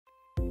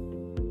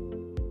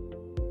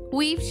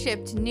We've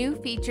shipped new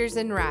features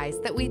in Rise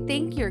that we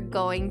think you're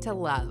going to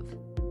love.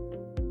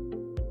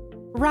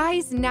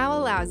 Rise now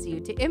allows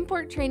you to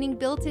import training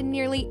built in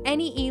nearly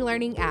any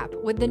e-learning app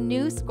with the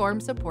new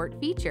SCORM support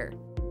feature.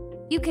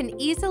 You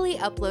can easily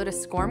upload a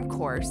SCORM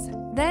course,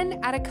 then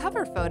add a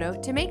cover photo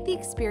to make the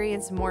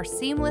experience more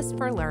seamless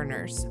for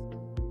learners.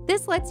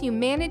 This lets you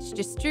manage,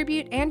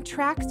 distribute, and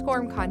track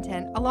SCORM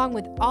content along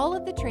with all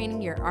of the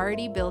training you're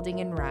already building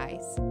in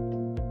Rise.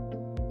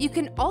 You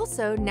can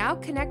also now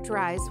connect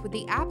Rise with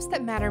the apps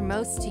that matter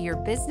most to your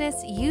business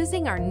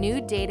using our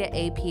new Data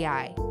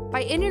API.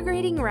 By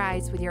integrating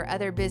Rise with your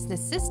other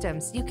business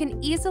systems, you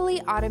can easily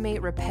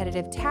automate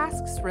repetitive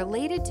tasks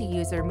related to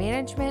user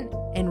management,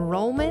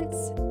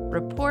 enrollments,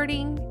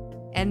 reporting,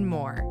 and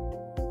more.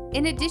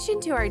 In addition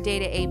to our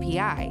Data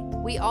API,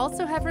 we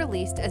also have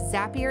released a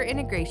Zapier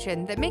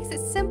integration that makes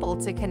it simple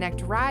to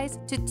connect Rise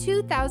to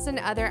 2,000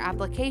 other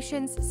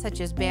applications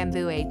such as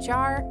Bamboo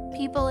HR,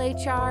 People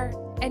HR,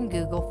 and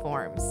Google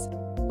Forms.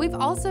 We've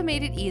also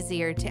made it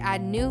easier to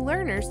add new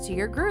learners to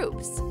your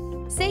groups.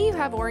 Say you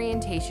have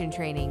orientation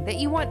training that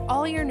you want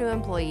all your new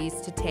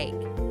employees to take.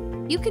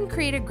 You can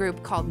create a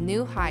group called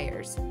New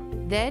Hires,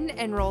 then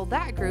enroll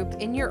that group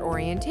in your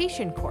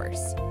orientation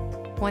course.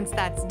 Once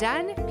that's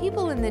done,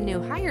 people in the New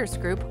Hires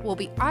group will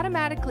be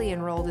automatically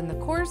enrolled in the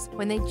course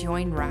when they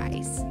join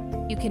Rise.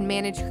 You can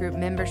manage group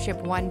membership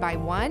one by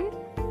one,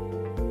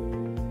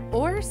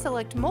 or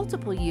select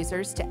multiple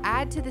users to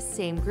add to the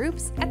same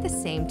groups at the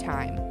same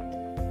time.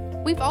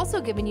 We've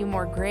also given you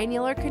more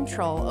granular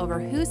control over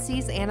who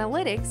sees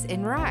analytics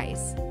in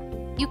Rise.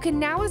 You can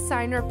now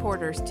assign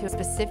reporters to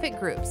specific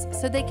groups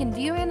so they can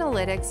view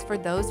analytics for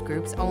those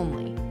groups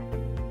only.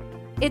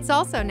 It's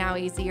also now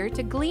easier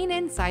to glean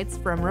insights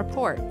from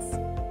reports.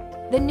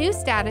 The new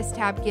Status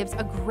tab gives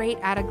a great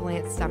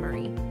at-a-glance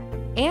summary.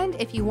 And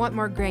if you want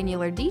more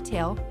granular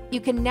detail,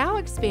 you can now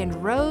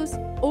expand rows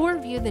or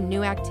view the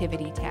New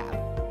Activity tab.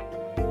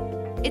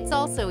 It's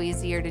also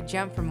easier to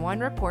jump from one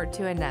report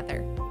to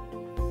another.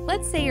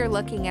 Let's say you're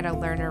looking at a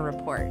learner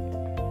report,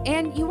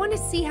 and you want to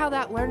see how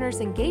that learner's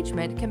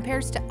engagement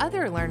compares to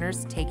other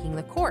learners taking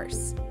the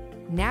course.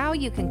 Now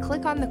you can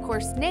click on the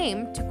course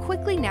name to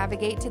quickly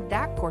navigate to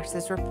that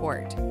course's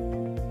report.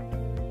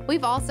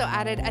 We've also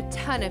added a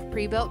ton of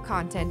pre-built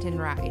content in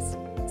Rise,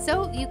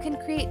 so you can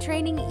create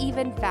training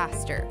even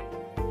faster.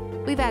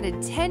 We've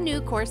added 10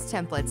 new course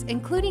templates,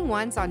 including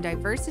ones on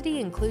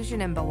diversity,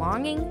 inclusion, and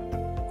belonging,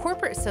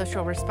 corporate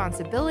social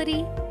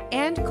responsibility,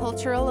 and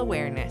cultural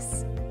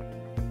awareness.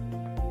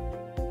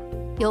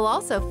 You'll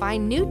also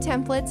find new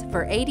templates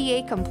for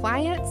ADA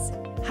compliance,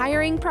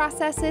 hiring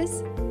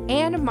processes,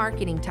 and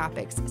marketing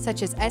topics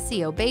such as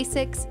SEO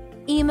basics,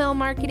 email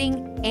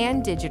marketing,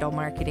 and digital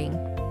marketing.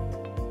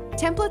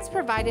 Templates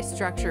provide a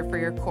structure for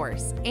your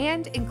course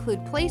and include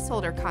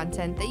placeholder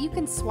content that you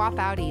can swap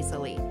out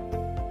easily.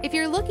 If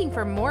you're looking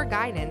for more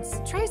guidance,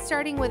 try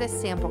starting with a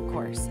sample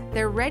course.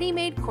 They're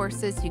ready-made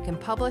courses you can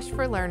publish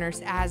for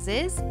learners as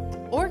is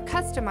or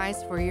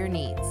customize for your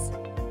needs.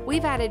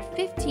 We've added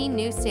 15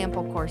 new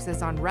sample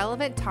courses on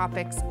relevant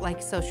topics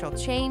like social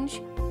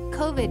change,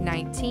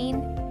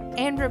 COVID-19,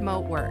 and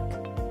remote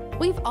work.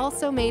 We've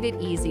also made it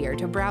easier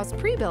to browse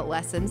pre-built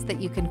lessons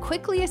that you can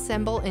quickly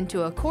assemble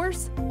into a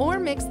course or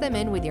mix them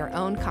in with your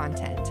own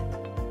content.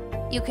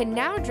 You can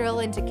now drill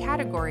into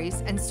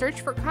categories and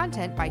search for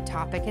content by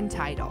topic and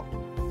title.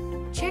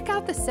 Check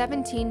out the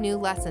 17 new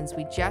lessons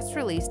we just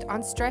released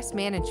on stress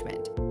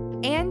management,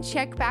 and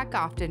check back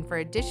often for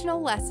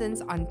additional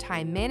lessons on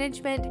time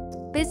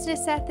management,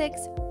 business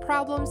ethics,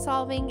 problem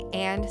solving,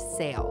 and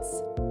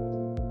sales.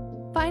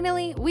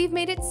 Finally, we've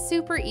made it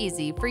super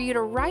easy for you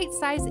to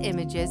right-size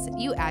images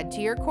you add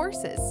to your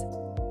courses.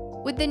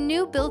 With the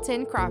new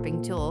built-in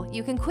cropping tool,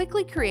 you can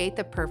quickly create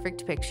the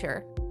perfect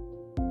picture.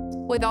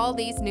 With all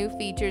these new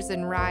features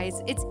in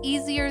Rise, it's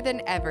easier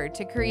than ever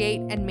to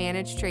create and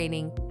manage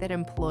training that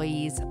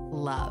employees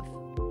love.